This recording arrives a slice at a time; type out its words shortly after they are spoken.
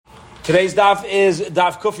Today's daf is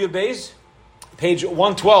daf Kuf Yud Beis, page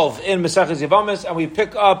 112 in Maseches Yevamos, and we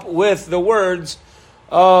pick up with the words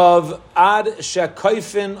of Ad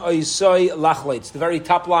Shekoifin Oisoi Lachleitz, the very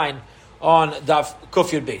top line on daf Kuf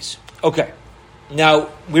Yud Beis. Okay, now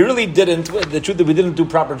we really didn't. The truth that we didn't do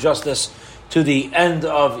proper justice to the end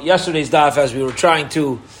of yesterday's daf, as we were trying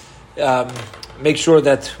to make sure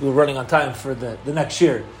that we were running on time for the next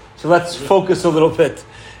year. So let's focus a little bit.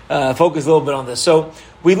 On this. So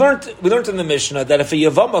we learned in the Mishnah that if a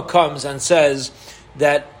Yavama comes and says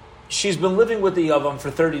that she's been living with the Yavam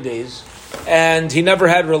for 30 days and he never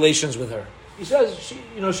had relations with her. She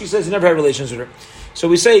says he never had relations with her. So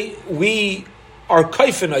we say we are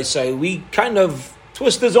kaifin, I say, we kind of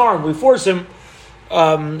twist his arm, we force him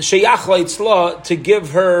sheyach laitzla to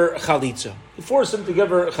give her chalitza. We force him to give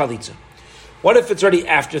her chalitza. What if it's already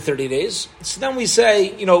after 30 days? So then we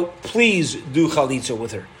say, please do chalitza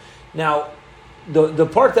with her. Now, the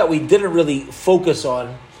part that we didn't really focus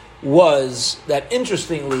on was that,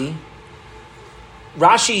 interestingly,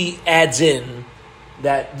 Rashi adds in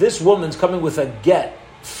that this woman's coming with a get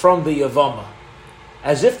from the Yavama,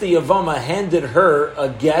 as if the Yavama handed her a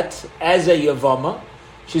get as a Yavama.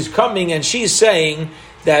 She's coming and she's saying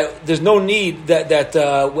that there's no need, that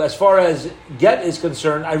as far as get is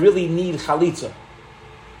concerned, I really need chalitza.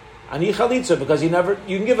 I need chalitza because you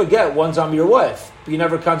can give a get once I'm your wife, but you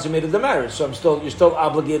never consummated the marriage, so you're still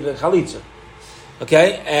obligated to chalitza.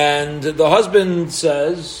 Okay? And the husband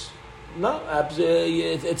says, no,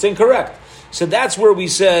 it's incorrect. So that's where we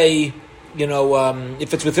say,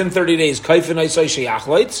 if it's within 30 days, kaifin aisai sheyach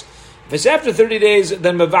leitz. If it's after 30 days,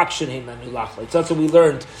 then mevakshin heimenu lachleitz. That's what we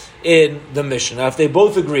learned in the Mishnah. Now, if they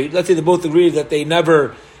both agreed, let's say they both agreed that they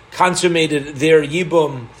never consummated their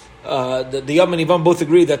yibum, the Yom and Yivam both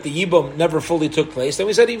agree that the Yibum never fully took place. Then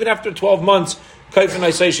we said even after 12 months, Kaifin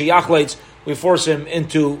Aisai Sheyach Leitz, we force him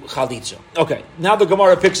into Chalitza. Okay, now the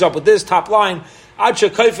Gemara picks up with this top line. Ad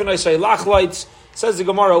Kaifin Aisai Lach Leitz, says the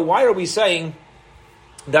Gemara, why are we saying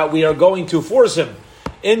that we are going to force him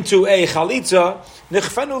into a Chalitza?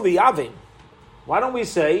 Nichfenu liyavin. Why don't we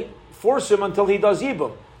say force him until he does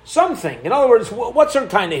Yibum? Something. In other words, what's her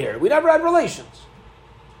kind of here? We never had relations.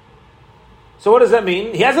 So what does that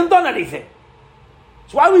mean? He hasn't done anything.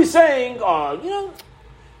 So why are we saying,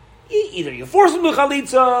 either you force him to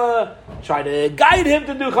chalitza, try to guide him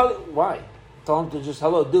to do chalitza. Why? Tell him to just,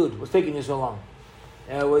 hello, dude, what's taking you so long?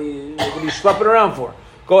 What are you schlepping around for?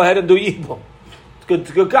 Go ahead and do yibum.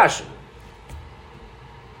 It's good kasha.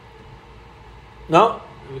 No?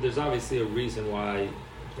 I mean, there's obviously a reason why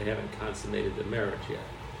they haven't consummated the marriage yet.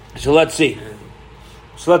 So let's see.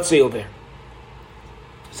 Over here.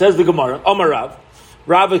 Says the Gemara, Omar Rav.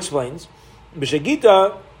 Rav explains,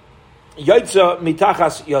 B'shegita yaitza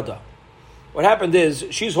mitachas yada. What happened is,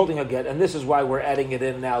 she's holding a get, and this is why we're adding it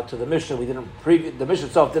in now to the Mishnah. The Mishnah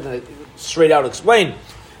itself didn't straight out explain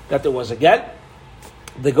that there was a get.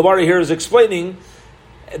 The Gemara here is explaining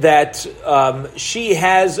that she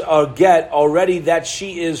has a get already that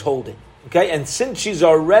she is holding. Okay, and since she's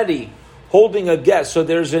already holding a get, so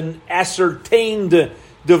there's an ascertained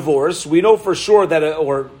divorce. We know for sure that, we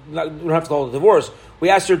don't have to call it a divorce.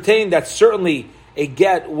 We ascertain that certainly a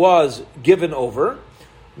get was given over.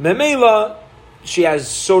 Memela, she has,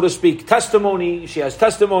 so to speak, testimony. She has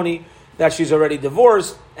testimony that she's already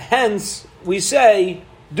divorced. Hence, we say,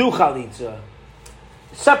 do chalitza.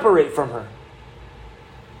 Separate from her.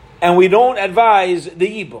 And we don't advise the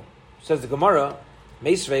yibum. Says the Gemara,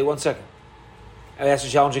 Meisvei, 1 second. I asked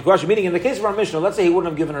a challenging question. Meaning, in the case of our Mishnah, let's say he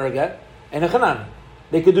wouldn't have given her a get, and a chanan.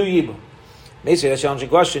 They could do yibum. They say that's a challenging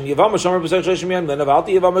question. Yavama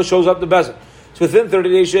shows up the bezin. So within 30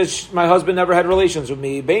 days, my husband never had relations with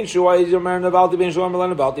me. Whether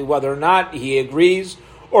or not he agrees,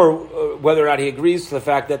 or whether or not he agrees to the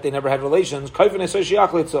fact that they never had relations,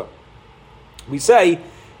 we say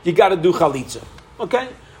you got to do chalitza. Okay.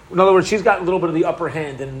 In other words, she's got a little bit of the upper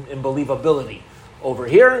hand in believability over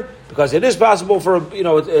here, because it is possible for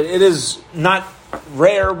it is not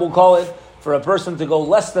rare, we'll call it, for a person to go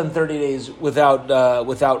less than 30 days without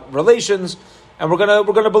relations, and we're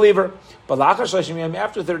gonna believe her. But after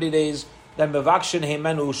 30 days, then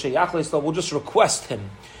we'll just request him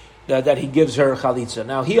that he gives her chalitza.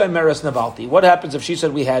 Now, he meres navalti. What happens if she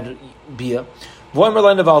said we had bia,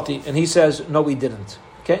 navalti, and he says no, we didn't?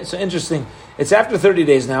 Okay, so interesting. It's after 30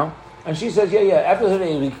 days now, and she says after 30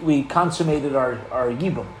 days we consummated our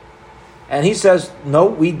yibum, and he says no,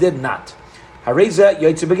 we did not. Hareza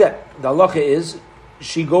yaitze beget. The halacha is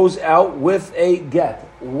she goes out with a get.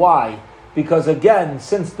 Why? because again,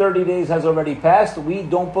 since 30 days has already passed, we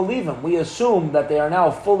don't believe him. We assume that they are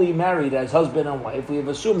now fully married as husband and wife. We have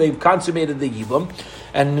assumed they've consummated the yibum,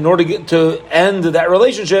 and in order to end that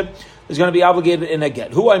relationship, is going to be obligated in a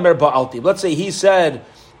get. Who Aimer Ba'alti? Let's say he said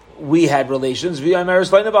we had relations.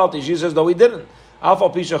 She says no, we didn't.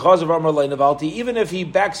 Even if he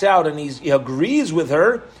backs out and he agrees with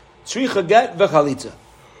her, get v'chalitza.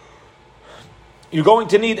 You're going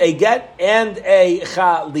to need a get and a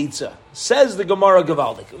chalitza. Says the Gemara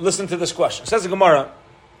Gavaldik. Listen to this question. Says the Gemara,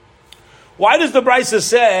 why does the Brisa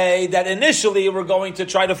say that initially we're going to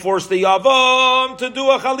try to force the Yavam to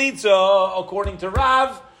do a chalitza? According to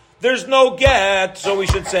Rav, there's no get, so we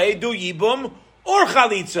should say do yibum or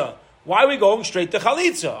chalitza. Why are we going straight to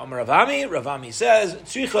chalitza? Ravami says,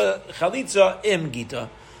 tzricha chalitza im gita.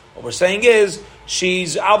 What we're saying is,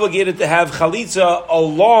 she's obligated to have chalitza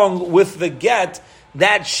along with the get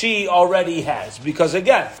that she already has. Because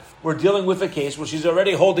again, we're dealing with a case where she's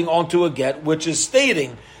already holding on to a get, which is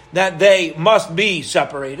stating that they must be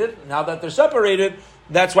separated. Now that they're separated,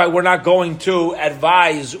 that's why we're not going to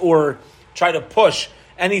advise or try to push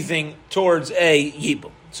anything towards a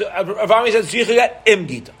yibum. So Ravami says, tzricha get im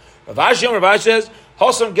gita. Rav says,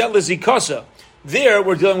 Hosam get lezikasa. There,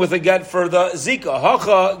 we're dealing with a get for the zika.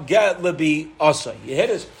 Hacha get lebi asa. You hit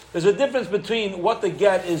us. There's a difference between what the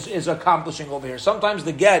get is accomplishing over here. Sometimes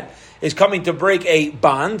the get is coming to break a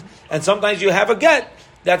bond, and sometimes you have a get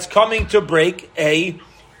that's coming to break a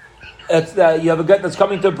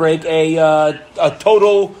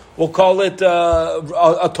total. We'll call it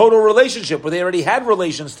a total relationship where they already had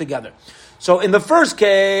relations together. So in the first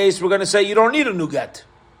case, we're going to say you don't need a new get.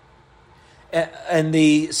 And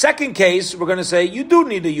the second case, we're going to say you do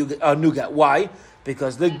need a new get. Why?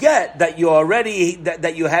 Because the get that you already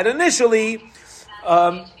that you had initially,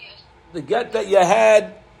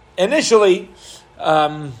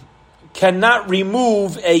 cannot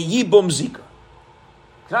remove a yibum zika.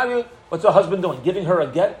 What's a husband doing? Giving her a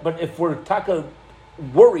get. But if we're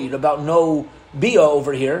worried about no bia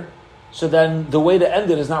over here, so then the way to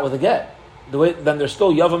end it is not with a get. Then there's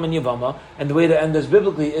still Yavam and Yavama, and the way to end this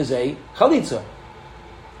biblically is a Chalitza.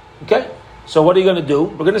 Okay? So what are you going to do?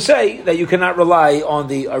 We're going to say that you cannot rely on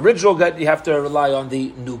the original get, you have to rely on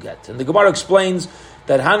the new get. And the Gemara explains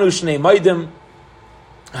that Hanu Shnei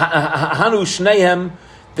Shnehem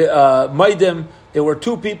Maidim, there were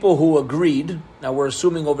two people who agreed. Now we're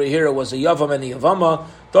assuming over here it was a Yavam and a Yavama.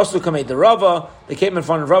 Dasu Kamei the Rava, they came in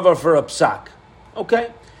front of Rava for a psak.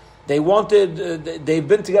 Okay? They've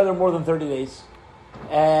been together more than 30 days,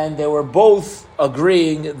 and they were both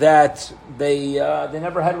agreeing that they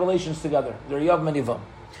never had relations together. They're Yavam and Yavam.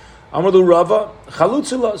 Amalu Rava,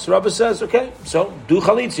 Chalutzila. So Rava says, okay, so do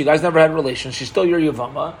Chalitz. You guys never had relations. She's still your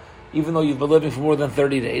Yavama, even though you've been living for more than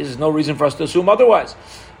 30 days. There's no reason for us to assume otherwise.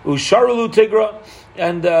 Usharulu Tigra,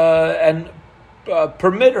 and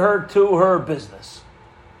permit her to her business.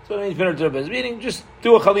 So it means permit her to her business. Meaning, just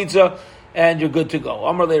do a Chalitza, and you're good to go.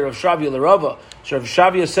 Amar le Rav Shavia le Rava. So Rav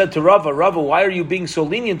Shavia said to Rava, why are you being so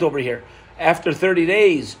lenient over here? After 30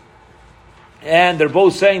 days, and they're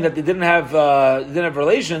both saying that they didn't have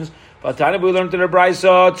relations. But Tanya, we learned in the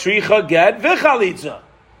Brisa, tricha get v'chalitza.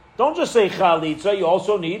 Don't just say chalitza, you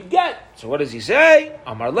also need get. So what does he say?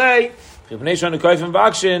 Amar le, chivnei shanu koifim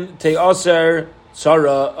vakshin, te aser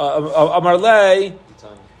tzara, amar le,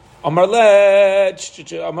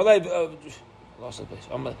 lost the place.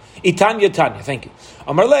 Itanya Tanya, thank you.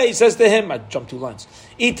 Amarle says to him, I jumped 2 lines.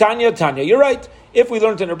 Itanya Tanya, you're right. If we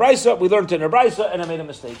learned in a brisa, and I made a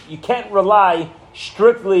mistake. You can't rely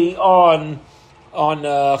strictly on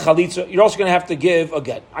chalitza. You're also going to have to give a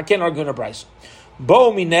get. I can't argue in a brisa.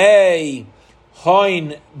 Bo minei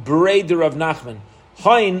Hain Breder Rav Nachman.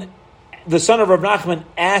 Hain, the son of Rav Nachman,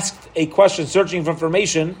 asked a question, searching for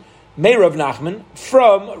information. May Rav Nachman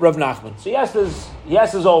from Rav Nachman. So he asked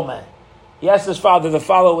his old man. He asked his father the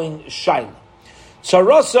following shaila.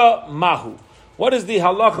 Tzarasa mahu. What is the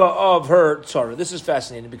halacha of her tzara? This is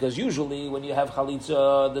fascinating because usually when you have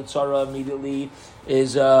chalitza, the tzara immediately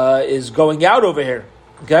is going out over here.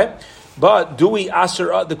 Okay? But do we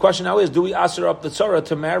aser up, the question now is, do we aser up the tzara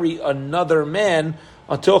to marry another man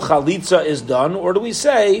until chalitza is done? Or do we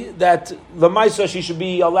say that lemaisa she should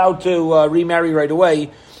be allowed to remarry right away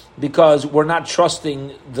because we're not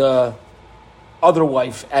trusting the other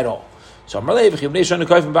wife at all? So just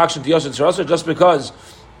because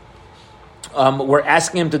we're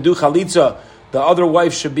asking him to do chalitza, the other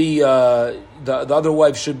wife should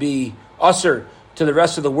be usher to the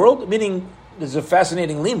rest of the world. Meaning, there's a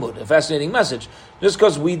fascinating limud, a fascinating message. Just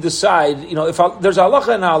because we decide, if there's a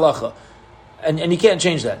halacha and a halacha, and you can't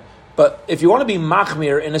change that. But if you want to be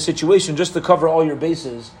machmir in a situation just to cover all your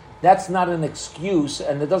bases, that's not an excuse,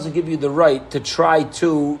 and it doesn't give you the right to try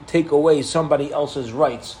to take away somebody else's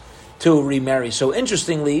rights to remarry. So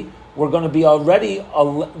interestingly, we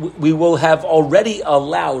will have already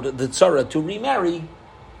allowed the tzara to remarry,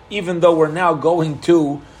 even though we're now going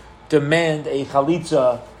to demand a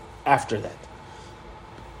chalitza after that.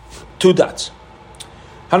 2 dots.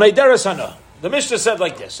 Hanayderes hana. The Mishnah said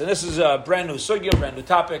like this, and this is a brand new sugya, brand new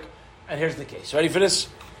topic, and here's the case. Ready for this?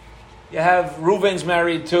 You have Reuven's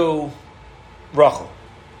married to Rachel.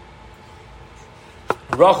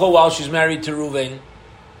 Rachel, while she's married to Reuven,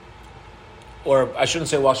 or I shouldn't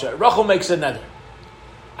say while she's Rachel makes a neder.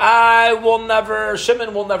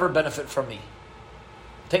 Shimon will never benefit from me.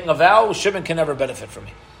 Taking a vow, Shimon can never benefit from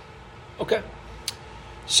me. Okay.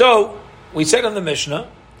 So, we said in the Mishnah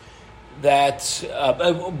that,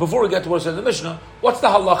 before we get to what it says in the Mishnah, what's the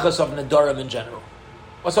halachas of nedarim in general?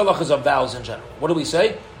 What's the halachas of vows in general? What do we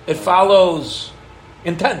say? It follows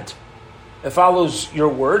intent. It follows your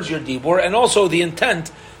words, your dibur, and also the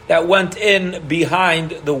intent that went in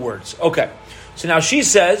behind the words. Okay. So now she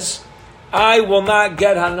says, I will not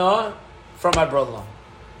get hana from my brother-in-law.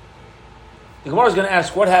 The Gemara is going to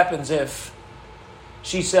ask, what happens if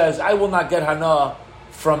she says, I will not get hana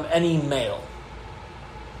from any male?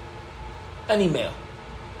 Any male.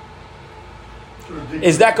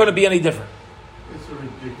 Is that going to be any different? It's a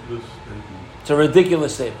ridiculous statement. It's a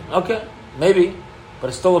ridiculous statement. Okay, maybe, but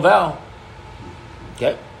it's still a vow.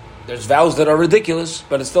 Okay, there's vows that are ridiculous,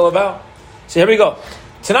 but it's still a vow. So here we go.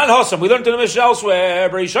 Tanan Hossam, we learned in the Mishnah elsewhere.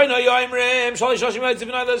 They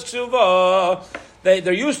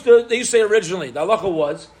used to say originally, the halacha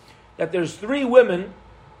was that there's 3 women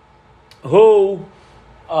who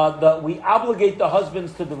we obligate the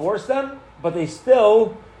husbands to divorce them, but they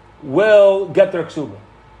still will get their ksuba.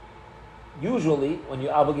 Usually, when you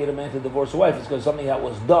obligate a man to divorce a wife, it's because something that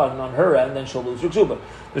was done on her end, then she'll lose her ksuba.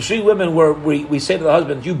 The 3 women where we say to the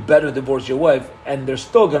husband, you better divorce your wife, and they're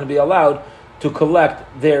still going to be allowed to collect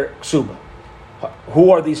their ksuba.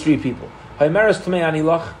 Who are these 3 people? If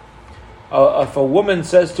a woman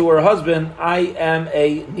says to her husband, I am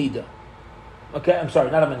a nida. Okay, I'm sorry,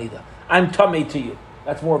 not I'm a nida. I'm tamei to you.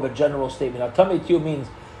 That's more of a general statement. Now, tamei to you means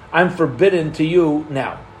I'm forbidden to you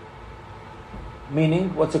now.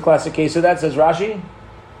 Meaning, what's a classic case of that? Says Rashi,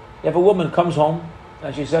 if a woman comes home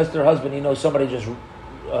and she says to her husband, you know, somebody just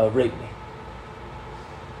raped me.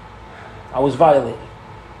 I was violated.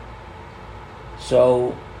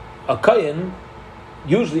 So, a kayin,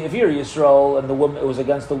 usually if you're Yisrael and the woman, it was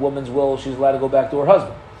against the woman's will, she's allowed to go back to her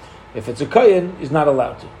husband. If it's a kayin, he's not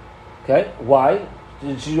allowed to. Okay? Why?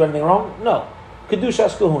 Did she do anything wrong? No.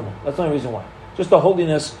 Kedushas kahuna. That's the only reason why. Just the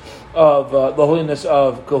holiness of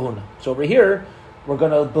kahuna. So over here, we're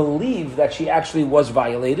going to believe that she actually was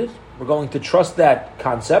violated. We're going to trust that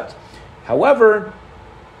concept. However,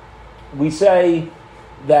 we say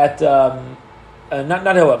that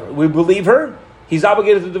however, we believe her. He's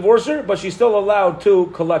obligated to divorce her, but she's still allowed to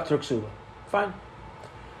collect her ksuba. Fine.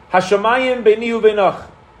 Hashamayim beini u'beinach.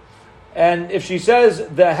 And if she says,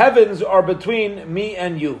 the heavens are between me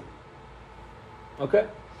and you. Okay?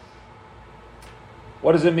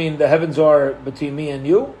 What does it mean, the heavens are between me and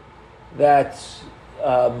you? That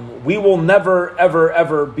we will never, ever,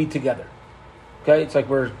 ever be together. Okay? It's like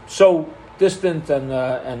we're so distant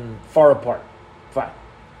and far apart. Fine.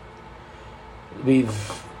 We've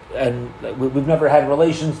never had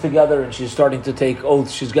relations together, and she's starting to take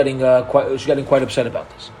oaths. She's getting quite upset about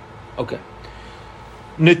this. Okay.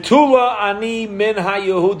 Netula ani min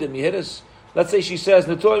ha-Yehudim. You hear this? Let's say she says,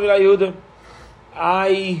 Netula min ha-Yehudim.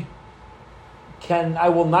 I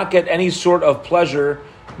will not get any sort of pleasure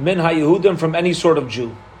min ha-Yehudim from any sort of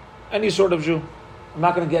Jew. Any sort of Jew. I'm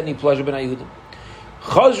not going to get any pleasure min ha-Yehudim.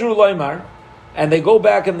 Chazru loymar. And they go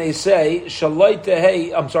back and they say, they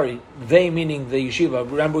meaning the yeshiva.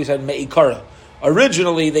 Remember we said me'ikara.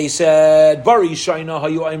 Originally they said, Bari Shaina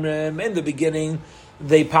Hayu Aimrim. In the beginning,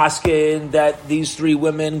 they paskin that these 3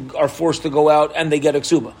 women are forced to go out and they get a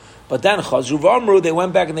ksuba. But then Chazru v'amru, they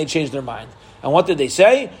went back and they changed their mind. And what did they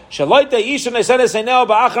say?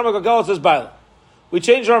 We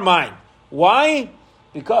changed our mind. Why?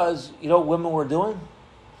 Because, you know what women were doing?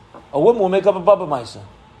 A woman will make up a baba maisa.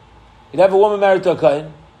 You'd have a woman married to a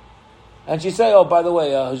kain, and she'd say, oh, by the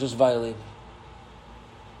way, I was just violated.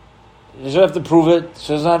 She doesn't have to prove it. She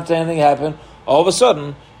doesn't have to anything happen. All of a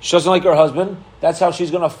sudden, she doesn't like her husband. That's how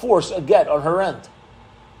she's going to force a get on her end.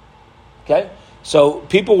 Okay? So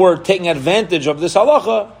people were taking advantage of this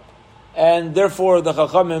halacha, and therefore the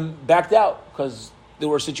chachamim backed out, because there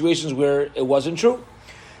were situations where it wasn't true.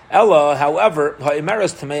 Ella, however,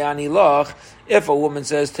 ha'imeres tamei lach. If a woman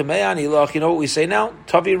says tamei lach, you know what we say now?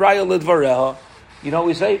 Tavi raya lidvareha. You know what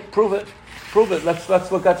we say? Prove it. Prove it.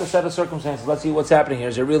 Let's look at the set of circumstances. Let's see what's happening here.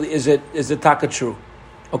 Is it taka true?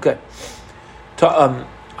 Okay.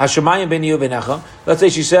 Hashemayim ben you benecha. Let's say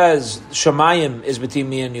she says Shemayim is between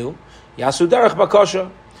me and you. Yasu derech bakosha.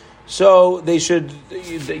 So they should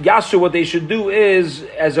Yasu. What they should do is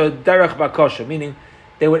as a derech bakosha, meaning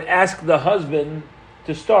they would ask the husband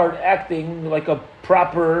to start acting like a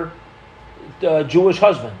proper Jewish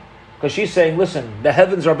husband, because she's saying, "Listen, the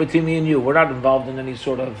heavens are between me and you. We're not involved in any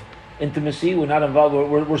sort of intimacy. We're not involved.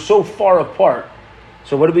 We're so far apart.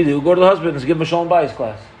 So what do? Go to the husband and give him a shalom bayis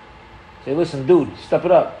class. Say, listen, dude, step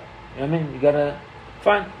it up. You know what I mean? You gotta,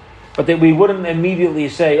 fine. But we wouldn't immediately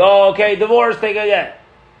say, oh, okay, divorce, take it yet.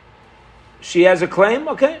 She has a claim,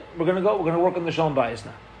 okay, we're gonna work on the shalom bayis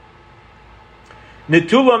now.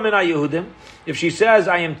 Netula min Yehudim, if she says,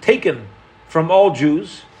 I am taken from all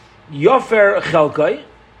Jews, yofer chelkai,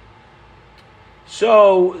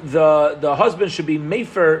 so the husband should be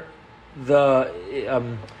mefer the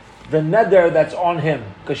neder that's on him,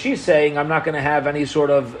 because she's saying I'm not going to have any sort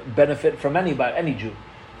of benefit from anybody, any Jew.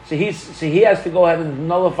 So he has to go ahead and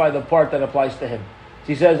nullify the part that applies to him. So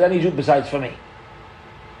he says any Jew besides for me.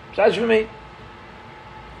 Besides for me.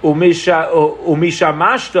 Umisha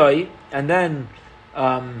mashtoi, and then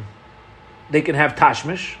they can have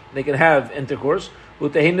tashmish, they can have intercourse.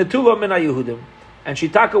 Utehin netula min Yehudim, and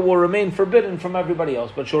shitaka will remain forbidden from everybody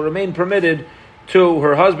else, but she'll remain permitted to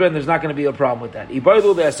her husband. There's not going to be a problem with that.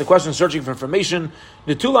 Ibaylu, they asked the question, searching for information.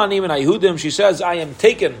 Netulanim and Yehudim, she says, I am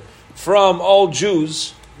taken from all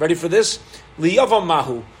Jews. Ready for this? Liyavam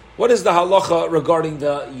mahu. What is the halacha regarding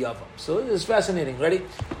the yavam? So this is fascinating. Ready?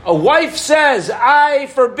 A wife says, I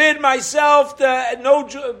forbid myself no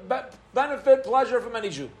benefit, pleasure from any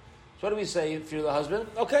Jew. So what do we say if you're the husband?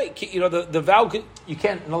 Okay, the vow, you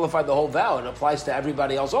can't nullify the whole vow. It applies to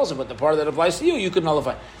everybody else also, but the part that applies to you can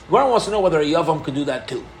nullify. One wants to know whether a yavam could do that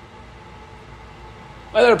too.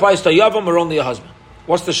 Whether it applies to a yavam or only a husband.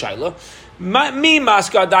 What's the shaila? Mi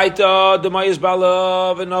maska daita demayis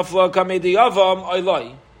bala v'nafla kamei yavam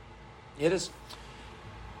oiloi. It is.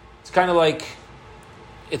 It's kind of like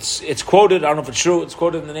it's quoted. I don't know if it's true. It's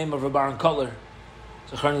quoted in the name of Rabbi Aaron Kotler,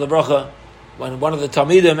 Zechron Lebracha, when one of the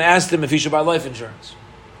Talmidim asked him if he should buy life insurance,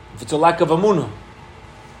 if it's a lack of amunah.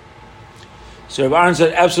 So Rabbi Aaron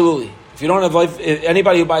said, absolutely. If you don't have life,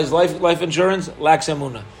 anybody who buys life insurance lacks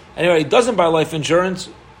amunah. Anybody who doesn't buy life insurance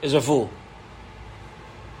is a fool.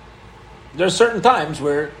 There are certain times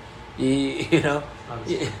where,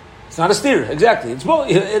 it's not a steer, exactly.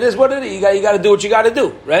 It is what it is. You got to do what you got to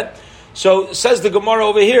do, right? So says the Gemara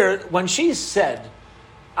over here, when she said,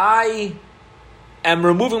 I am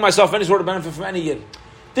removing myself from any sort of benefit from any yid,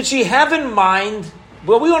 did she have in mind,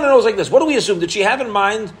 well, we want to know is like this, what do we assume? Did she have in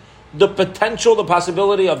mind the potential, the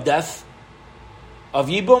possibility of death, of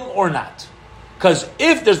yibum, or not? Because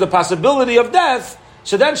if there's the possibility of death,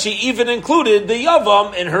 so then she even included the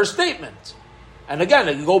yavam in her statement. And again,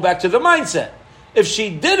 you go back to the mindset. If she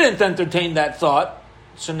didn't entertain that thought,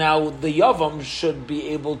 so now the yavam should be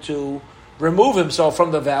able to remove himself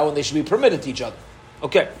from the vow and they should be permitted to each other.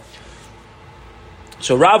 Okay.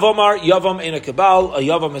 So Rav Omar, yavam ain't a kabal, a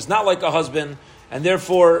yavam is not like a husband, and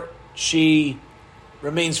therefore she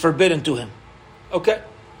remains forbidden to him. Okay.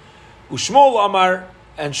 Ushmol Omar,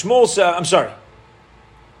 and Shmuel said, I'm sorry.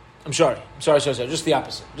 Just the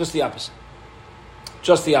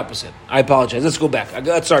opposite. I apologize. Let's go back.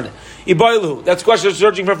 Let's start it. Ibaylahu. That's question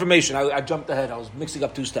searching for information. I jumped ahead. I was mixing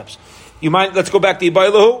up two steps. You mind? Let's go back to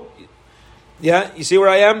Ibaylahu. Yeah? You see where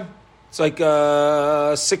I am? It's like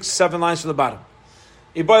 6-7 lines from the bottom.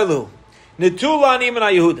 Ibaylahu. Netulani min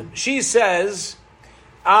Yehudim. She says,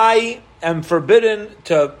 I am forbidden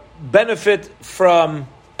to benefit from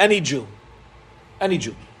any Jew. Any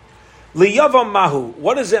Jew. Liyavam mahu.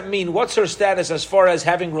 What does that mean? What's her status as far as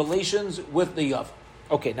having relations with the yav?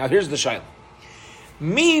 Okay, now here's the shayla.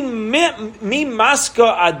 Mi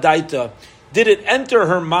maska adaita. Did it enter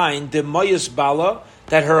her mind, the mayas bala,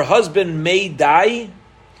 that her husband may die?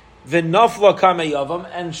 V'nafla kame yavam,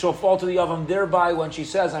 and she'll fall to the yavam. Thereby, when she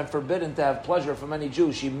says, I'm forbidden to have pleasure from any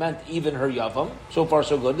Jew, she meant even her yavam. So far,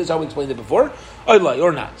 so good. This is how we explained it before.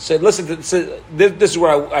 Or not. So listen, this is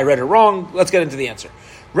where I read it wrong. Let's get into the answer.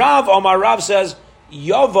 Rav says,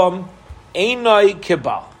 yavam einai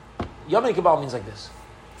kibal. Yavam kibal means like this.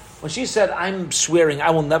 When she said, I'm swearing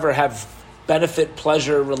I will never have benefit,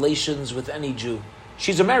 pleasure, relations with any Jew,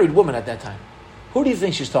 she's a married woman at that time. Who do you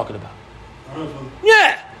think she's talking about?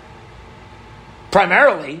 Yeah.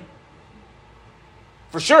 Primarily.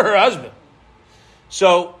 For sure her husband.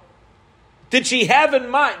 So, did she have in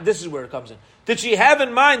mind, this is where it comes in, did she have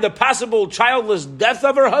in mind the possible childless death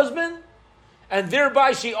of her husband? and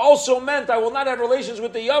thereby she also meant I will not have relations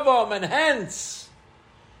with the Yavam, and hence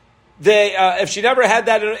if she never had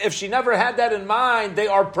that in mind, they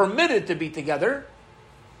are permitted to be together.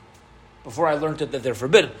 Before I learned that they're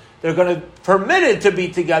forbidden, they're going to permitted to be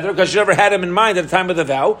together because she never had him in mind at the time of the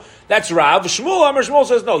vow. That's Rav. Shmuel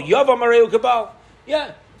says no. Yavam areu kabal.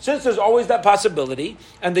 Yeah, since there's always that possibility,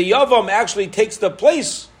 and the Yavam actually takes the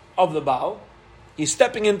place of the Baal, he's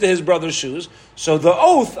stepping into his brother's shoes, so the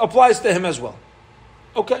oath applies to him as well.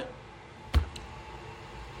 Okay.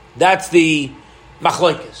 That's the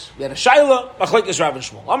machlokes. We had a shaila, machlokes Rav and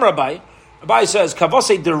Shmuel. Amar Abai. Abai says,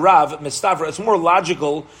 Kavase de Rav mistavra. It's more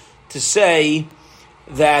logical to say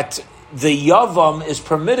that the Yavam is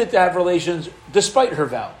permitted to have relations despite her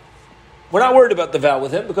vow. We're not worried about the vow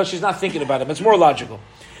with him because she's not thinking about him. It's more logical.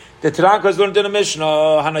 The Tanakh has learned in the Mishnah,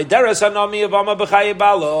 Hanaideres hanami Yavama b'chaye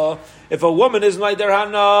balo. If a woman is Naider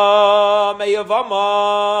hana me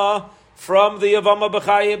Yavama from the Yavama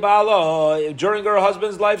b'chaye balo during her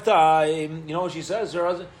husband's lifetime, you know what she says? Her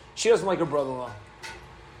husband, she doesn't like her brother-in-law.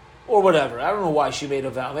 Or whatever. I don't know why she made a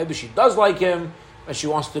vow. Maybe she does like him, and she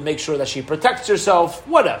wants to make sure that she protects herself,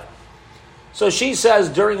 whatever. So she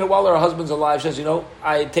says, while her husband's alive, she says,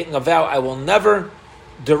 I'm taking a vow, I will never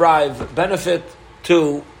derive benefit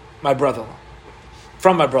to my brother-in-law,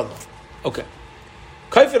 from my brother-in-law. Okay.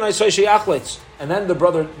 And then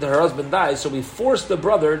her husband dies, so we force the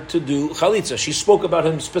brother to do chalitza. She spoke about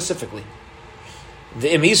him specifically. The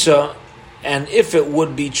imisa, and if it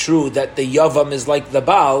would be true that the Yavam is like the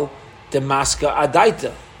Baal, the maska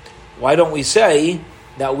adaita. Why don't we say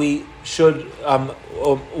that we should,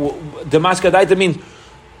 Damaska Daita means,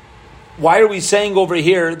 why are we saying over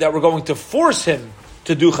here that we're going to force him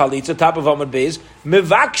to do chalitza, top of Amud Beis,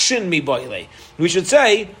 mivakshin mi boile? We should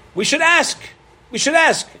say, we should ask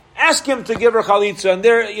him to give her chalitza, and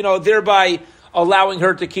thereby allowing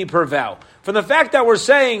her to keep her vow. From the fact that we're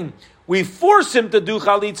saying we force him to do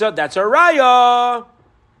chalitza, that's a raya.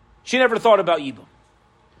 She never thought about Yibum.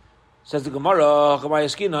 Says the Gemara, no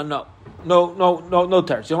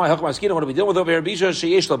teretz. You know what are we dealing with over here?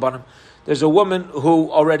 There's a woman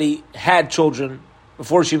who already had children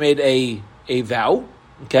before she made a vow.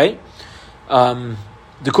 Okay,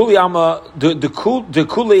 the kuli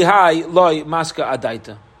hai loy maska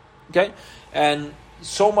adaita. Okay, and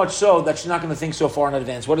so much so that she's not going to think so far in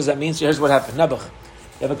advance. What does that mean? So here's what happened. Nebuch,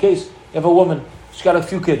 you have a case. You have a woman. She's got a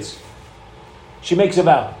few kids. She makes a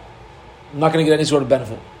vow. I'm not going to get any sort of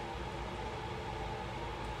benefit.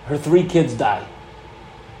 Her 3 kids die.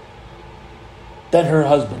 Then her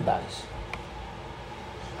husband dies.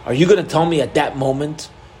 Are you going to tell me at that moment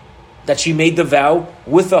that she made the vow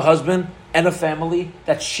with a husband and a family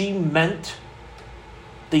that she meant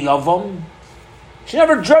the Yavam? She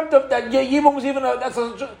never dreamt of that. Yibum was even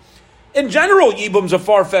in general, Yibum's a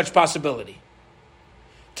far-fetched possibility.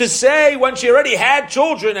 To say when she already had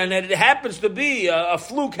children and it happens to be a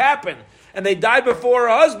fluke happened and they died before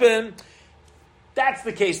her husband, that's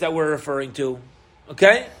the case that we're referring to.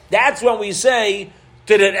 Okay? That's when we say,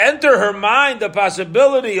 did it enter her mind the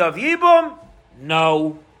possibility of Yibum?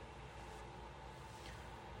 No.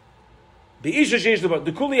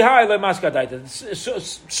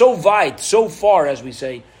 So wide, so far, as we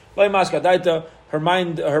say, her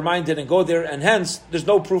mind didn't go there, and hence there's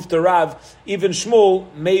no proof to Rav. Even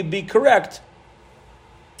Shmuel may be correct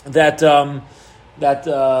that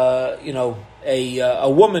a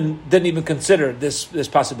woman didn't even consider this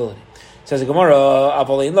possibility. Says the Gemara,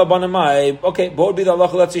 okay, but what would be the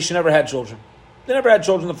halacha? Let's say she never had children. They never had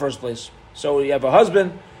children in the first place. So you have a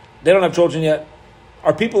husband, they don't have children yet.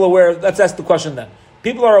 Are people aware? Let's ask the question then.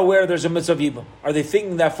 People are aware there's a mitzvah of Yibum. Are they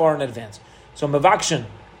thinking that far in advance? So Mavakshin,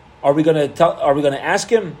 are we going to ask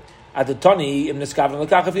him at the Tani if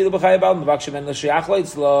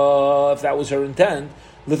that was her intent?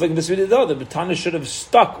 The Tana should have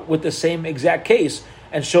stuck with the same exact case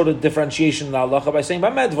and showed a differentiation in the halacha by saying,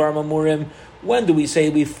 when do we say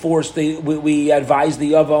we advise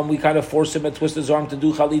the Yavam, we kind of force him and twist his arm to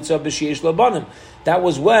do chalitza b'sheish labanim? That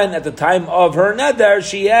was when, at the time of her neder,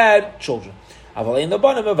 she had children. But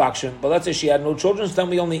let's say she had no children, so then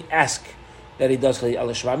we only ask that he does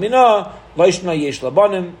chalitza.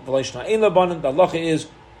 The halacha is,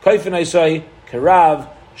 kaifin aisai, kerav,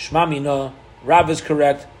 shmamina. Rav is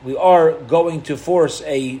correct. We are going to force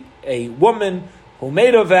a woman who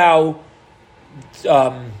made a vow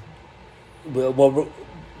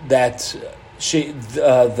that the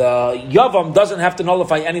Yavam doesn't have to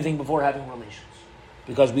nullify anything before having relations.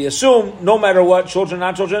 Because we assume, no matter what, children,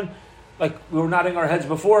 not children, like we were nodding our heads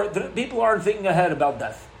before, people aren't thinking ahead about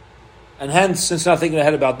death. And hence, since not thinking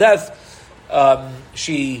ahead about death,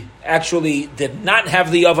 she actually did not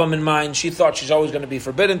have the Yavam in mind. She thought she's always going to be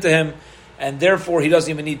forbidden to him, and therefore he doesn't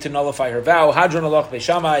even need to nullify her vow. Hadron alach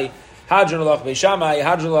beishamai, Hadron alach beishamai,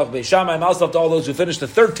 Hadron alach beishamai. Mouth to all those who finished the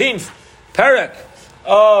 13th Perek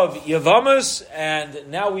of Yavamas, and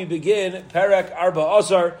now we begin Perek Arba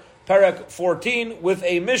Asar, Perek 14, with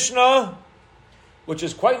a Mishnah, which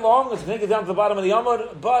is quite long. It's going to get down to the bottom of the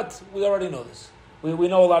Amud, but we already know this. We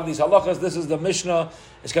know a lot of these halachas. This is the Mishnah.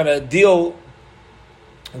 It's going to deal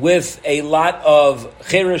with a lot of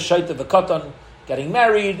cheresh, shaita, v'katan, getting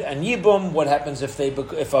married, and yibum. What happens if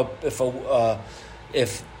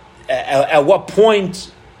at what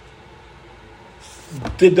point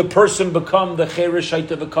did the person become the cheresh,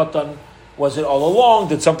 shaita, v'katan? Was it all along?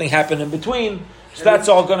 Did something happen in between? So that's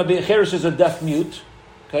all going to be. Cheresh is a deaf mute.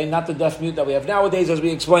 Okay, not the deaf mute that we have nowadays, as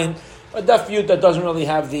we explained. A deaf mute that doesn't really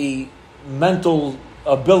have the mental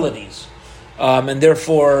abilities. And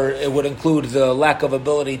therefore, it would include the lack of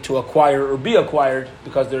ability to acquire or be acquired,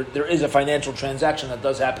 because there is a financial transaction that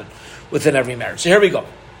does happen within every marriage. So here we go.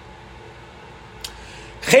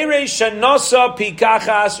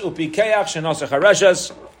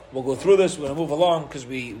 We'll go through this. We're going to move along because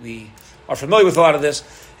we are familiar with a lot of this.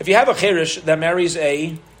 If you have a cheresh that marries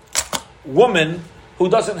a woman who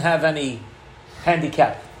doesn't have any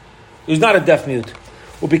handicap, who's not a deaf mute,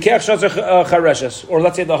 or let's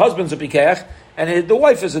say the husband's a pikeach and the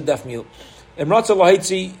wife is a deaf mute. If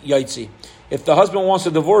the husband wants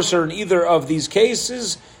to divorce her in either of these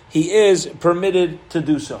cases, he is permitted to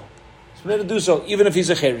do so. He's permitted to do so, even if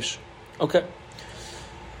he's a cheresh. Okay.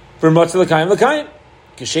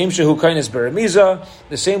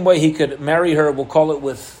 The same way he could marry her, we'll call it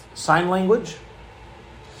with sign language.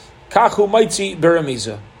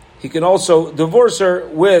 He can also divorce her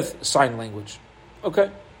with sign language.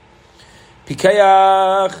 Okay.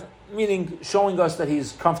 Pikeach, meaning showing us that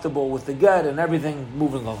he's comfortable with the get and everything,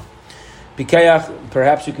 moving along. Pikeach,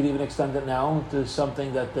 perhaps you could even extend it now to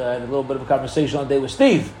something that I had a little bit of a conversation on the day with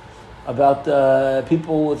Steve about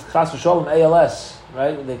people with chas v'sholem ALS,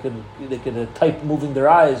 right? They could type moving their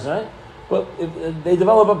eyes, right? But if they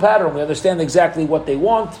develop a pattern, we understand exactly what they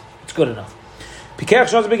want, it's good enough. Pikeach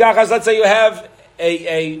shnos b'gachas, let's say you have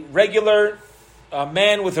a regular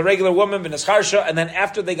man with a regular woman, b'nescharsha, and then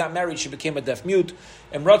after they got married, she became a deaf mute.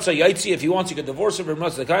 And Ratza Yaitzi, if he wants, he could divorce her,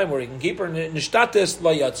 where he can keep her, Nishtatis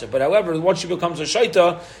La Yatza. But however, once she becomes a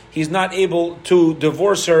shaita, he's not able to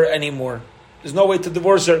divorce her anymore. There's no way to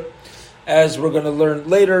divorce her. As we're going to learn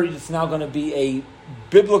later, it's now going to be a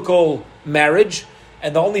biblical marriage,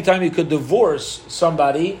 and the only time you could divorce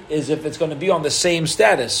somebody is if it's going to be on the same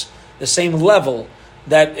status, the same level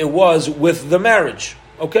that it was with the marriage.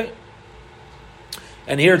 Okay?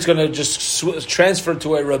 And here it's going to just transfer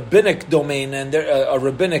to a rabbinic domain and a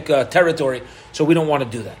rabbinic territory. So we don't want to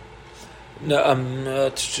do that. Okay.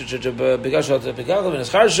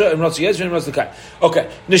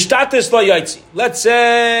 Nishtatis la yaitzi. Let's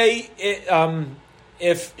say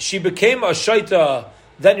if she became a shaita,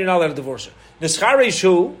 then you're not allowed to divorce her.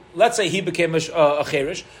 Nischarishu. Let's say he became a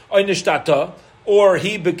cherish, or nishtata, or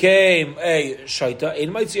he became a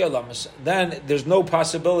shaita. Then there's no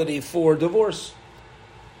possibility for divorce.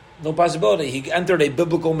 No possibility. He entered a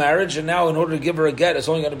biblical marriage, and now in order to give her a get, it's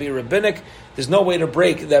only going to be rabbinic. There's no way to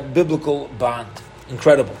break that biblical bond.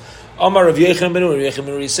 Incredible. Amar Rav Yechon ben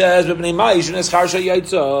Uri says,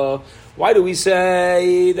 why do we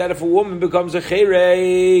say that if a woman becomes a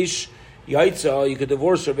cheresh, yaitza, you could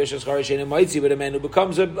divorce her, but a man who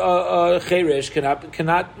becomes a cheresh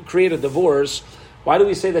cannot create a divorce? Why do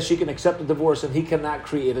we say that she can accept a divorce and he cannot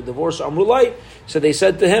create a divorce? Amrulai. So they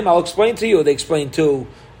said to him, I'll explain to you. They explained to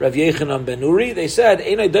Rav Yechanan ben Uri. They said, I'll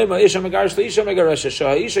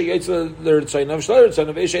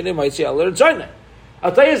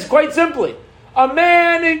tell you it's quite simply. A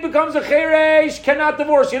man who becomes a cheresh cannot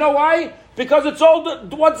divorce. You know why? Because it's all,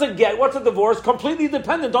 what's a get? What's a divorce? Completely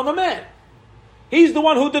dependent on the man. He's the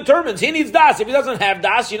one who determines. He needs das. If he doesn't have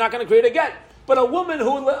das, you're not going to create a get. But a woman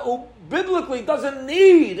who biblically doesn't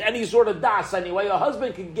need any sort of das anyway, a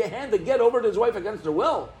husband can hand the get over to his wife against her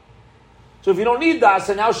will. So if you don't need das,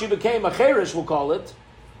 and now she became a cheresh, we'll call it,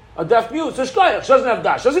 a deaf mute, so she doesn't have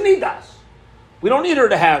das, she doesn't need das. We don't need her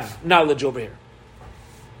to have knowledge over here.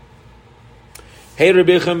 Hey,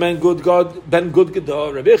 Rabbi Yechon ben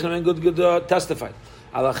Gudgad testified.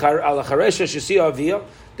 Al chareshes, you see Aviyah,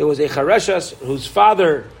 there was a chareshes whose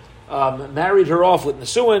father married her off with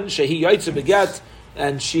Nesuin, shehi yaitze beget,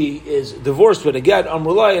 and she is divorced with a get,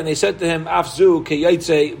 Amrulai, and they said to him, Afzu ke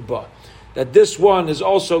yaitze ba, that this one is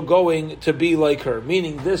also going to be like her,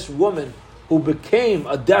 meaning this woman who became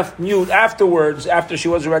a deaf mute afterwards, after she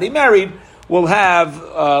was already married, will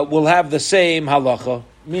have the same halacha,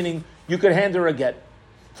 meaning you could hand her a get.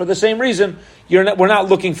 For the same reason, we're not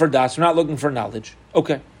looking for das, we're not looking for knowledge.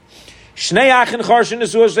 Okay. You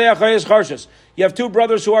have two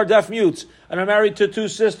brothers who are deaf mutes and are married to two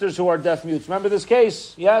sisters who are deaf mutes. Remember this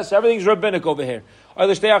case? Yes, everything's rabbinic over here. You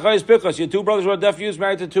have two brothers who are deaf mutes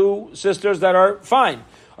married to two sisters that are fine.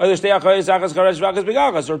 Or two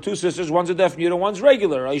sisters, one's a deaf mute and one's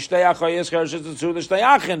regular.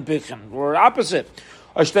 Or opposite.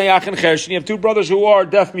 You have two brothers who are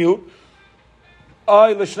deaf mute. In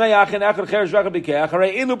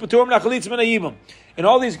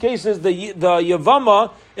all these cases, the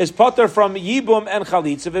Yavama is pater from Yibum and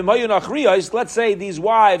Chalitza. Let's say these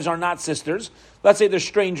wives are not sisters. Let's say they're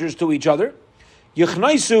strangers to each other.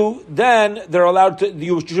 Then they're allowed to.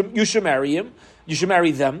 You should marry him. You should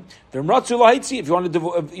marry them. If you want to,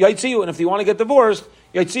 and if you want to get divorced,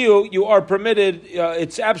 you are permitted.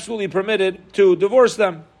 It's absolutely permitted to divorce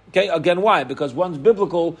them. Okay, again, why? Because one's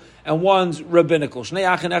biblical and one's rabbinical.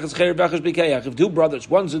 If two brothers,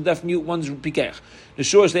 one's a deaf mute, one's pikech.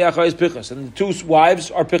 And the two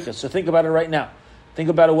wives are pichas. So think about it right now. Think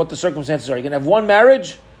about it, what the circumstances are. You're going to have one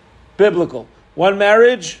marriage, biblical. One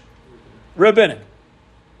marriage, rabbinic.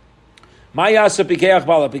 Let's say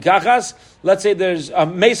there's a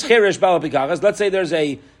meis cherish balapikachas. Let's say there's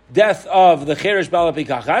a death of the cherish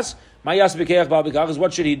balapikachas.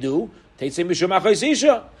 What should he do?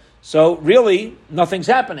 So really, nothing's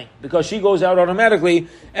happening because she goes out automatically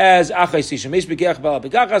as achaysisha. Meis bikeach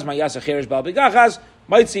balapikachas, mayasa cherish balapikachas,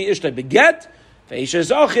 maitzi ishta beget,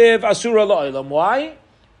 veishes achiv asura la'olam. Why?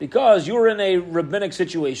 Because you're in a rabbinic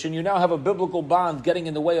situation. You now have a biblical bond getting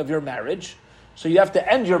in the way of your marriage. So you have to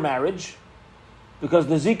end your marriage because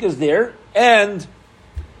the zik is there, and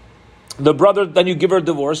the brother, then you give her a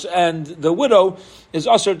divorce, and the widow is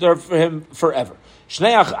usher for him forever.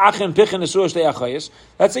 Let's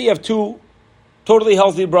say you have two totally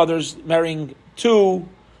healthy brothers marrying two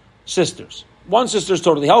sisters. One sister is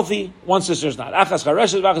totally healthy, one sister is not.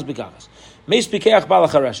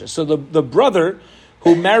 So the brother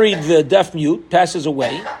who married the deaf mute passes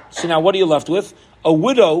away. So now what are you left with? A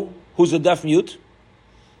widow who's a deaf mute,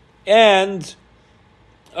 and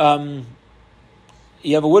you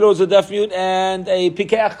have a widow who's a deaf mute and a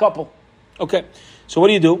pikeach couple. Okay, so what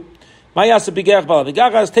do? The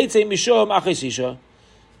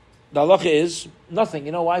halacha is nothing.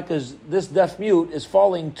 You know why? Because this deaf mute is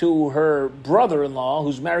falling to her brother-in-law,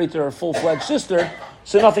 who's married to her full-fledged sister,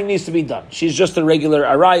 so nothing needs to be done. She's just a regular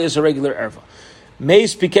arayas, a regular erva.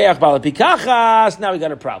 Meis pikeach balapikachas. Now we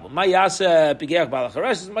got a problem. Mayasa pikeach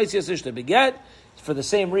balacharesh. Maisias ishta beget. For the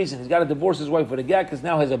same reason, he's got to divorce his wife with a get because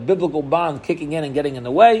now has a biblical bond kicking in and getting in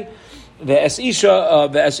the way. And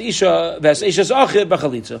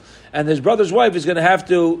his brother's wife is going to have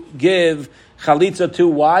to give chalitza to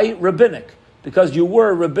why? Rabbinic. Because you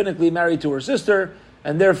were rabbinically married to her sister,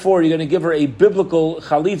 and therefore you're going to give her a biblical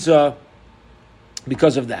chalitza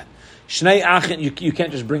because of that. Shnei achin, you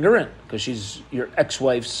can't just bring her in because she's your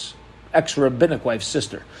ex-rabbinic wife's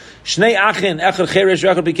sister. Shnei achin, echad cheresh,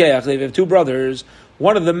 echad pikeach. They have two brothers.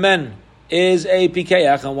 One of the men is a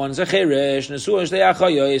pikeach and one's a cheresh. Nesuah shnei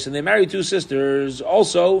achayos, and they marry two sisters.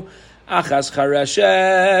 Also, achas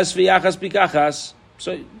chareshes v'achas pikachas.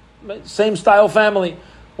 So, same style family.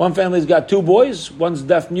 One family's got two boys. One's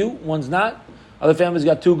deaf mute. One's not. Other family's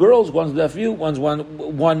got two girls. One's deaf mute.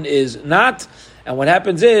 One is not. And what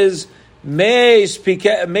happens is, Meis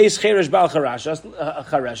cheresh bal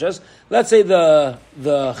chareshas. Let's say the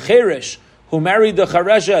cheresh who married the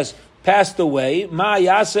chareshas passed away. Ma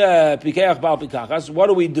yasa pikeach bal pikachas. What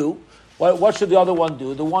do we do? What should the other one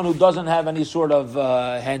do? The one who doesn't have any sort of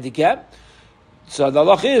handicap. So the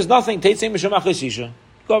halach is nothing. Teitzei mishum achasisha.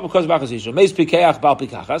 Because of achasisha. Meis pikeach bal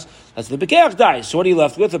pikachas. That's the pikeach dies. So what are you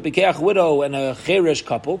left with? A pikeach widow and a cheresh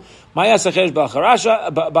couple. Ma yasa cheresh bal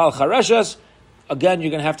chareshas. Again, you're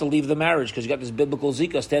going to have to leave the marriage because you got this biblical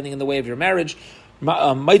zika standing in the way of your marriage.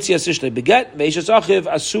 Because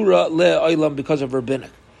of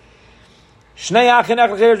rabbinic. What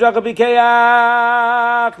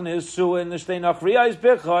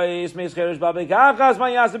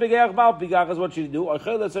should you do?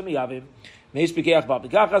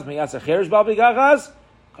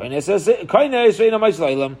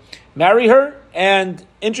 Marry her, and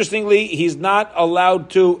interestingly, he's not allowed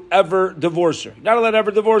to ever divorce her. Not allowed to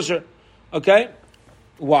ever divorce her. Okay?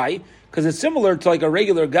 Why? Because it's similar to like a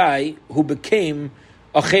regular guy who became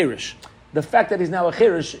a cherish. The fact that he's now a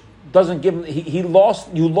cherish doesn't give him. You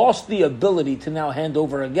lost the ability to now hand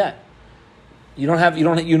over again. You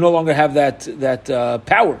no longer have that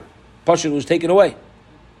power. Pashut was taken away.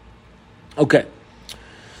 Okay.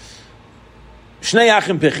 Shnei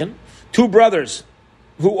achim pichin, two brothers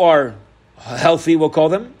who are healthy, we'll call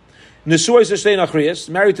them. Nesuos shtei nachriyas,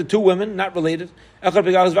 married to two women, not related. Echad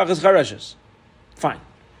begachas v'achas chareshes. Fine.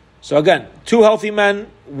 So again, two healthy men,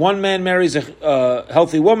 one man marries a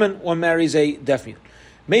healthy woman, one marries a deaf mute.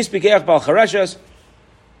 Meis begeach bal chareshes,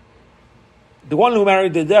 the one who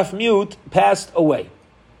married the deaf mute passed away.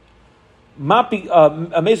 What should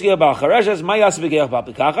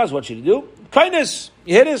he do? Kindness.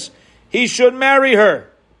 You hear this? He should marry her.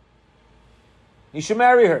 He should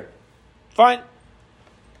marry her. Fine.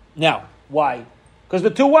 Now, why? Because the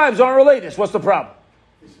two wives aren't related. What's the problem?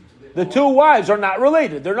 The two wives are not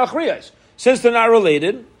related. They're nachriyas. Since they're not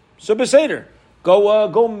related, so beseder.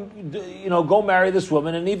 Go marry this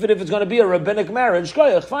woman, and even if it's going to be a rabbinic marriage,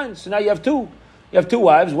 fine. So now you have two. You have two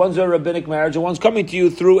wives. One's a rabbinic marriage, and one's coming to you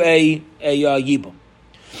through a yibum.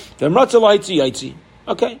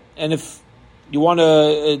 Okay, and if you want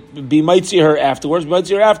to be mitzi her afterwards,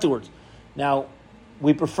 mitzi her afterwards. Now,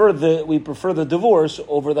 we prefer the divorce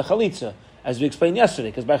over the chalitza, as we explained yesterday,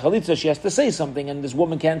 because by chalitza she has to say something, and this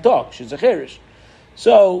woman can't talk. She's a cherish.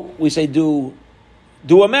 So we say do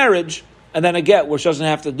a marriage, and then a get where she doesn't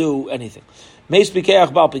have to do anything. Meis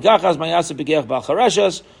bikeach bal pikachas, mayasa bikeach bal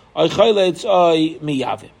charashas, oy chayletz oy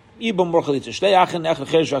miyave. Ibum mor chalitza shtei achen echad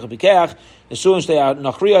cherish v'achad bikeach, nesuin shtei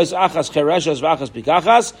nachriyas achas chereshas v'achas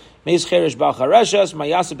pikachas, meis cherish bal charashas,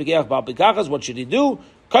 mayasa bikeach bal pikachas. What should he do?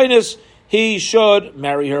 Kindness. He should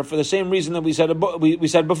marry her for the same reason that we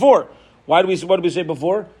said before. What did we say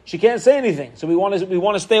before? She can't say anything, so we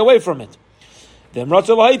want to stay away from it. Then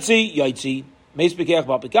Ratzal Haitzi Yaitzi Meis Bikeach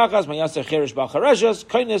Bal Pikachas Mayasa Cherish Bal Chareshas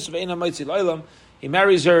Kindness Ve'ina Maitzi La'ilam. He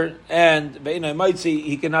marries her, and Ve'ina Maitzi,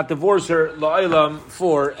 he cannot divorce her La'ilam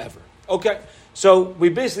forever. Okay, so we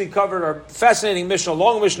basically covered our fascinating Mishnah,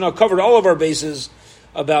 long Mishnah, covered all of our bases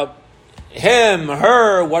about him,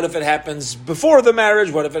 her. What if it happens before the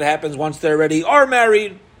marriage? What if it happens once they already are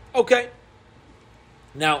married? Okay.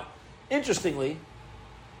 Now, interestingly,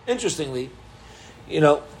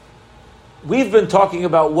 we've been talking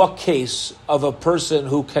about what case of a person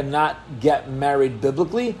who cannot get married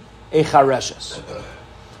biblically, a chareshes.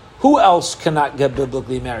 Who else cannot get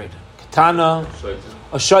biblically married? Katana,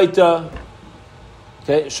 a shaita,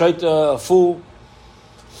 okay, shaita, a fool.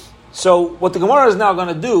 So what the Gemara is now going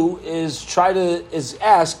to do is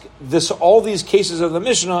ask all these cases of the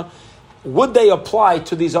Mishnah, would they apply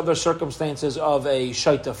to these other circumstances of a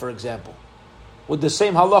shaita, for example? Would the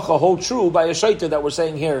same halacha hold true by a shaita that we're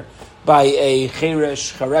saying here, by a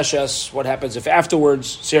cheresh, chareshes? What happens if afterwards?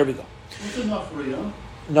 So here we go. What's a nachriya?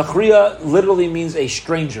 Nachriya literally means a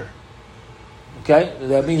stranger. Okay,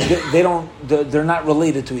 that means they're not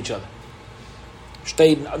related to each other.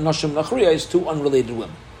 Shtei nashim nachriya is two unrelated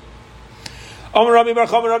women. Amar Rabbi Bar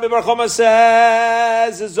Chama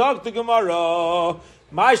says, "Zok the Gemara."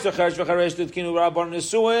 Why by Cheresh v'Chareshes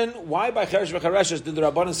did the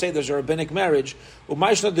Rabbanan say there's a rabbinic marriage? The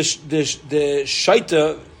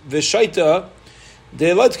shaita,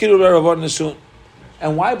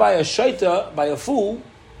 and why by a shaita, by a fool,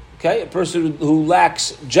 okay, a person who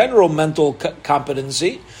lacks general mental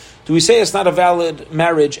competency, do we say it's not a valid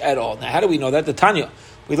marriage at all? Now, how do we know that? The Tanya,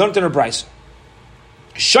 we learned in a brisa.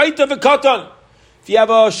 Shaita v'katan. If you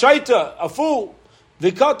have a shaita, a fool,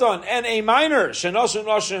 v'katan, and a minor, shenasu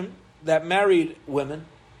nashim, that married women.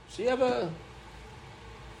 So you have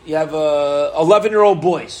 11-year-old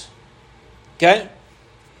boys. Okay?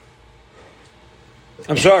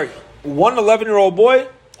 I'm sorry. One 11-year-old boy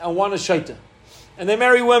and one a shaita. And they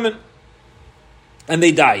marry women. And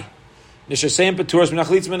they die. Nishasayim peturas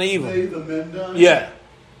minachalitz min ha'yibum. The men die? Yeah.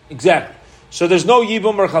 Exactly. So there's no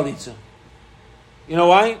yibum or chalitza. You know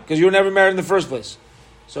why? Because you were never married in the first place.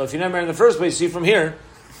 So if you're never married in the first place, see from here,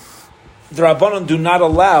 the Rabbanon do not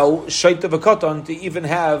allow shaita v'katan to even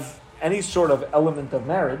have any sort of element of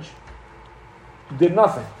marriage. Did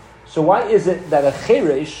nothing. So why is it that a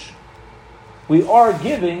cheresh, we are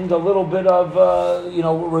giving a little bit of,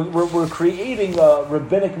 we're creating a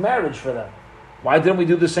rabbinic marriage for them? Why didn't we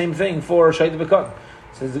do the same thing for shaita v'katan?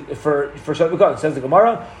 Says for shaita v'katan, says the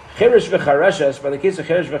Gemara, cheresh v'chareshes, by the case of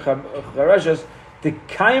cheresh v'chareshes, the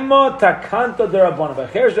kaima takanta derabbanan, by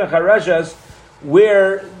cheresh v'chareshes,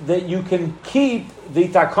 where that you can keep the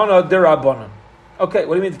takana derabbanan. Okay,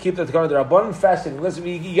 what do you mean to keep the takana derabbanan? Fascinating. Listen,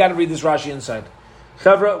 you got to read this Rashi inside.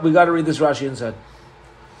 Chavra, we got to read this Rashi inside.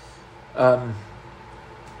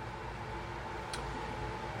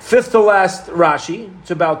 Fifth to last Rashi.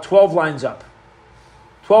 It's about 12 lines up.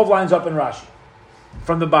 12 lines up in Rashi.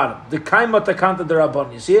 From the bottom. The kaima takanta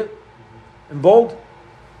derabbanan. You see it? In bold?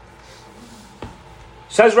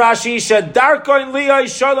 Says Rashi, Shadarkoin liyai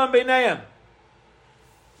shalom b'neim.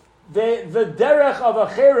 the derech of a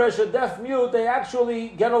cheresh, a deaf mute, they actually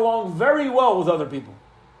get along very well with other people.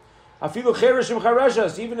 Afilu cheresh and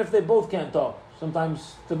chereshes, even if they both can't talk.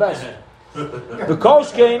 Sometimes the best. The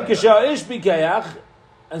koshkein kisha'ish bikeach,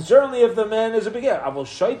 and certainly if the man is a bikeach. Avol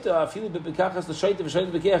shaita afilu bikachas the shaita v'shaita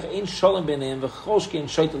bikeach ein shalom b'neim v'choshkein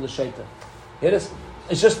shaita l'shaita. Hear this?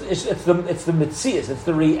 It's the mitzias. It's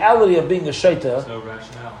the reality of being a shaita. There's no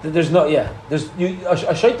rationale. There's no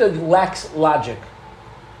a shaita lacks logic.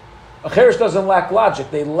 A cheresh doesn't lack logic.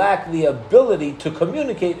 They lack the ability to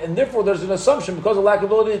communicate, and therefore there's an assumption because of lack of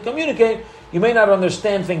ability to communicate, you may not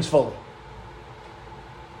understand things fully.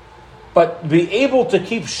 But be able to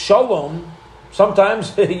keep shalom,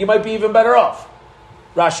 sometimes you might be even better off.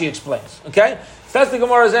 Rashi explains. Okay? So that's the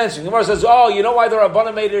Gemara's answer. The Gemara says, you know why the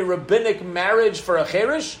Rabbanan made a rabbinic marriage for a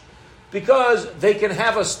cheresh? Because they can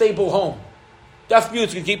have a stable home. Deaf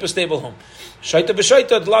mutes can keep a stable home. Shaita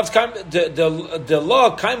b'shaita, the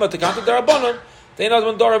law kaima to count the Rabbanan. They not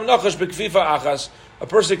mandorim nachash b'kfifa achas. A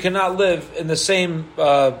person cannot live in the same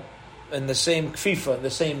kfifa, in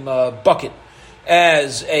the same bucket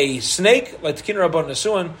as a snake, like the Kin Rabban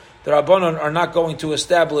Nesuin. The Rabbanan are not going to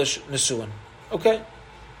establish Nesuin. Okay?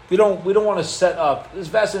 We don't want to set up. This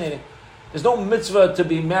is fascinating. There's no mitzvah to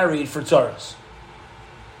be married for tzaras.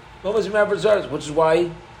 No mitzvah to be married for tzaras, which is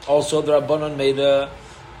why also the Rabbanan made a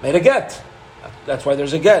get. That's why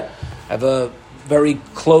there's a get. I have a very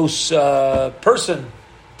close person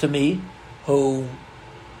to me who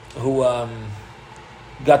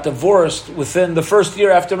got divorced within the first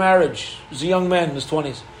year after marriage. He was a young man in his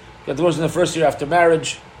 20s. Got divorced in the first year after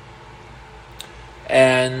marriage.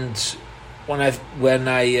 And when I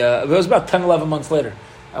it was about 10, 11 months later.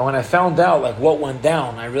 And when I found out what went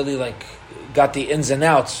down, I really got the ins and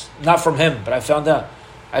outs. Not from him, but I found out.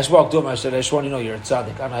 I just walked to him. I said, I just want you to know you're a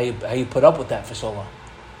tzaddik. I don't know how you put up with that for so long.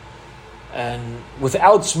 And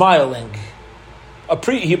without smiling,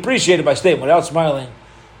 he appreciated my statement. Without smiling,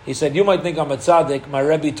 he said, you might think I'm a tzaddik. My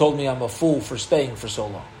Rebbe told me I'm a fool for staying for so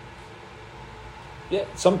long. Yeah,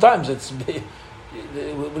 sometimes it's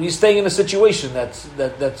when you're staying in a situation that's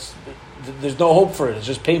there's no hope for it. It's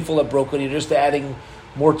just painful at broken. You're just adding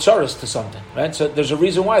more tzaras to something, right? So there's a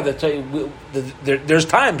reason why there's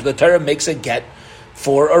times the Torah makes a get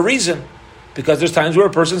for a reason, because there's times where a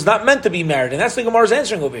person's not meant to be married, and that's the Gemara's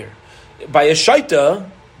answering over here. By a shaita,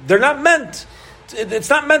 they're not meant. It's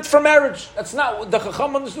not meant for marriage. That's not what the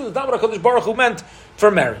Chacham understood. It's not what HaKadosh Baruch Hu meant for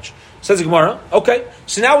marriage. Says the Gemara. Okay,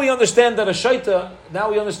 so now we understand that a shaita. Now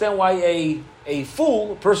we understand why a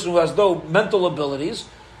fool, a person who has no mental abilities,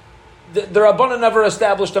 the Rabbanan never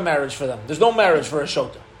established a marriage for them. There's no marriage for a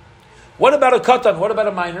shota. What about a katan? What about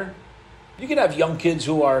a minor? You can have young kids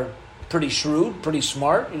who are pretty shrewd, pretty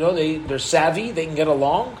smart. They're savvy. They can get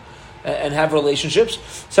along and have relationships.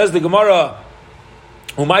 Says the Gemara,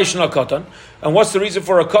 Umayshna katan. And what's the reason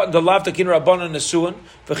for a katan? The lav takin rabbanan nesuin,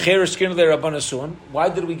 v'cheres kin le rabbanan nesuin. Why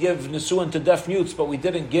did we give nesuin to deaf mutes, but we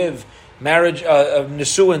didn't give marriage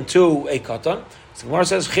nesuin to a katan? So the Gemara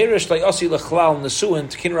says, cheresh la'asi lechlal nesuin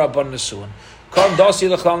takin rabbanan nesuin. Katan da'asi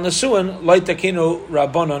lechlal nesuin lai takinu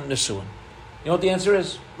rabbanan nesuin. You know what the answer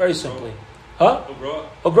is? Very simply. He'll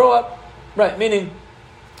grow up. Right, meaning,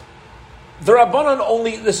 the Rabbanan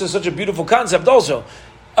only, this is such a beautiful concept also,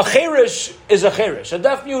 a cheresh is a cheresh, a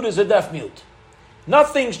deaf mute is a deaf mute.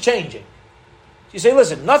 Nothing's changing. You say,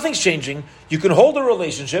 listen, nothing's changing, you can hold a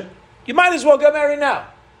relationship, you might as well get married now.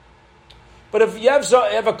 But if you have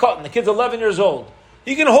a katan, the kid's 11 years old,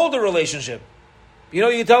 you can hold a relationship.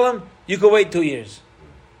 You tell him, you can wait 2 years.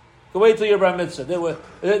 You can wait till your bar mitzvah.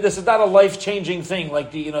 This is not a life-changing thing,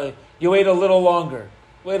 you wait a little longer.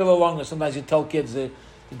 Wait a little longer. Sometimes you tell kids that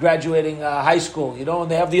they're graduating high school,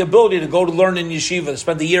 and they have the ability to go to learn in yeshiva,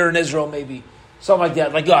 spend a year in Israel maybe, something like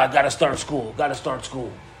that. I got to start school,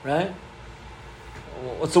 right?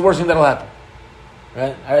 What's the worst thing that'll happen,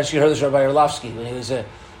 right? I actually heard this Rabbi Erlovsky when he was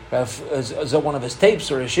is that one of his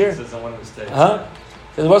tapes or a shir? This is one of his tapes.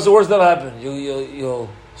 What's the worst that'll happen? You'll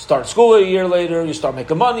start school a year later, you start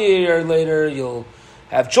making money a year later, you'll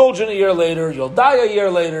have children a year later, you'll die a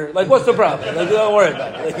year later. What's the problem? Don't worry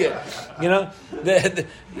about it.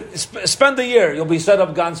 Spend a year, you'll be set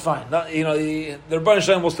up, God's fine. The Rebbeinu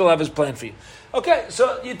Shalom will still have his plan for you. Okay,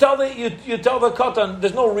 so you tell the katan,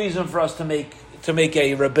 there's no reason for us to make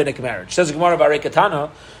a rabbinic marriage. Says the Gemara about Ekatana,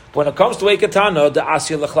 when it comes to Ekatana, the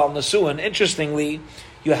Asya Lechlal Nesuin, interestingly,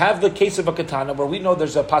 you have the case of a katana where we know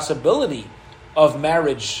there's a possibility of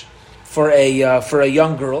marriage for a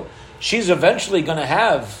young girl. She's eventually going to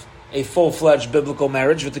have a full-fledged biblical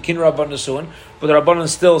marriage with the kin Rabban Nesuin, but the Rabbanan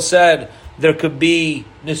still said there could be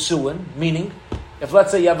Nesuin, meaning If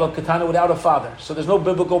let's say you have a katana without a father, so there's no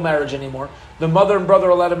biblical marriage anymore, the mother and brother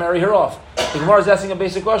are allowed to marry her off. The Gemara is asking a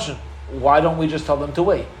basic question. Why don't we just tell them to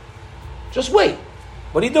wait? Just wait.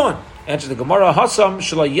 What are you doing? Answer the Gemara, Hasam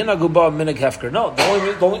Shalayinaguba Minig Hefker. No, the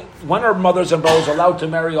only when are mothers and brothers allowed to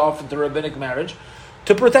marry off into rabbinic marriage?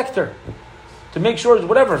 To protect her. To make sure,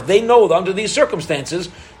 whatever, they know under these circumstances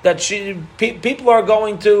that people are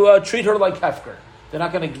going to treat her like Hefker. They're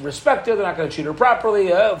not going to respect her. They're not going to treat her properly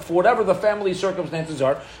for whatever the family circumstances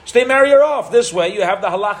are. So they marry her off. This way, you have the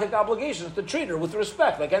halachic obligations to treat her with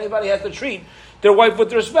respect, like anybody has to treat their wife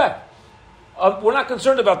with respect. We're not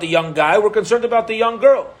concerned about the young guy. We're concerned about the young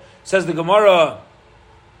girl. Says the Gemara,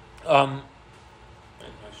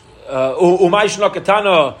 Umayshna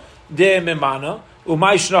katana de memana,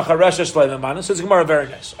 Umayshna chareshes le memana. Says the Gemara, very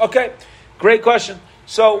nice. Okay, great question.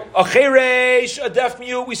 So a cheresh, a deaf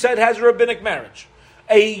mute, we said has a rabbinic marriage.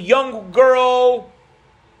 A young girl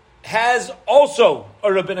has also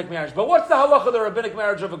a rabbinic marriage. But what's the halacha of the rabbinic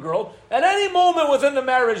marriage of a girl? At any moment within the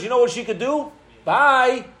marriage, you know what she could do?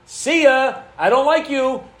 Bye. See ya. I don't like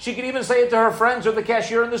you. She could even say it to her friends or the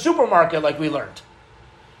cashier in the supermarket like we learned.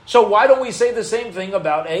 So why don't we say the same thing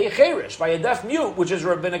about a cheresh? By a deaf mute, which is a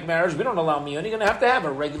rabbinic marriage, we don't allow miyun. You're going to have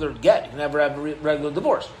a regular get. You can never have a regular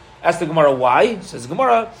divorce. Ask the Gemara why. Says the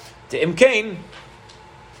Gemara, to imkain.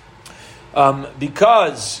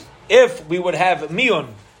 Because if we would have miyun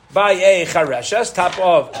by a chareshes, top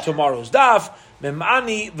of tomorrow's daf,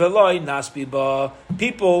 memani veloy nasbiba,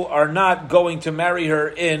 people are not going to marry her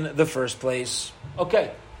in the first place.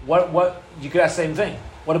 Okay, what you could ask the same thing.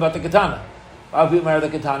 What about the katana? Why would people marry the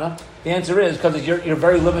katana? The answer is because you're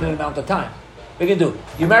very limited amount of time. We can do.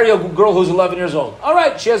 You marry a girl who's 11 years old. All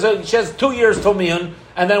right, she has 2 years till miyun,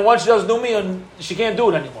 and then once she does new miyun, she can't do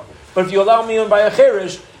it anymore. But if you allow miyun by a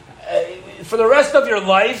cheresh, for the rest of your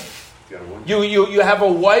life, you have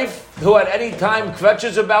a wife who at any time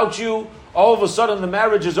kvetches about you. All of a sudden, the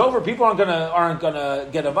marriage is over. People aren't gonna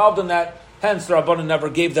get involved in that. Hence, the Rabbanan never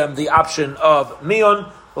gave them the option of miyun.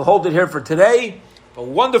 We'll hold it here for today. A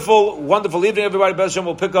wonderful, wonderful evening, everybody. Bez Hashem,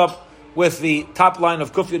 we'll pick up with the top line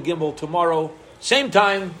of Kuf Yud Gimel tomorrow, same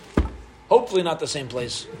time. Hopefully, not the same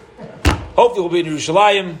place. Hopefully, we'll be in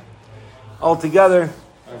Yerushalayim all together.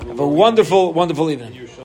 Have a wonderful, wonderful evening.